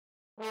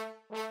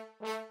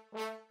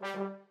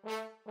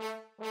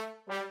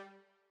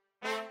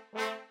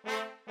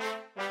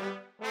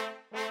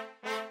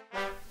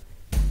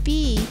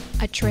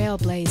a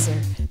trailblazer.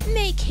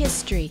 Make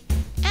history.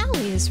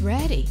 Allie is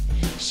ready.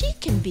 She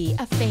can be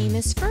a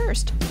famous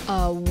first,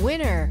 a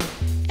winner.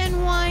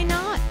 And why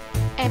not?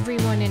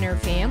 Everyone in her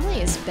family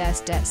is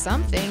best at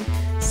something.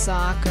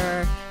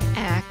 Soccer,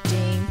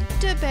 acting,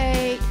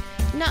 debate.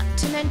 Not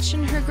to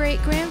mention her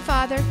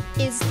great-grandfather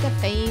is the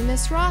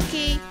famous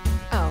Rocky.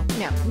 Oh,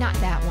 no, not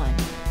that one.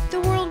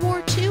 The World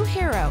War II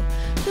hero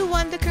who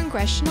won the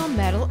Congressional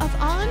Medal of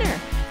Honor,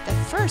 the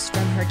first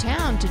from her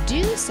town to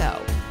do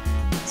so.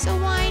 So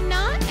why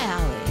not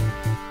Allie?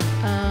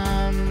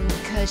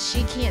 'Cause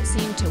she can't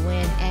seem to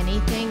win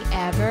anything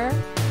ever.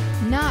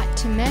 Not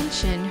to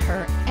mention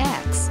her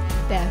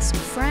ex-best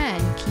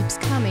friend keeps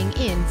coming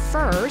in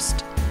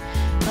first.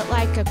 But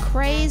like a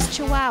crazed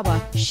chihuahua,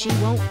 she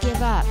won't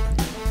give up.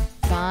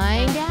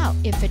 Find out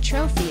if a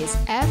trophy is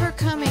ever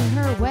coming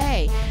her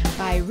way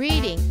by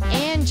reading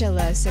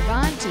Angela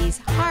Cervantes'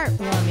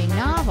 heartwarming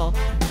novel,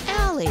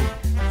 Allie,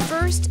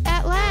 First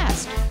at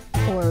Last.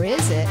 Or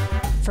is it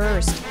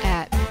First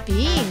at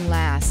Being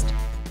Last?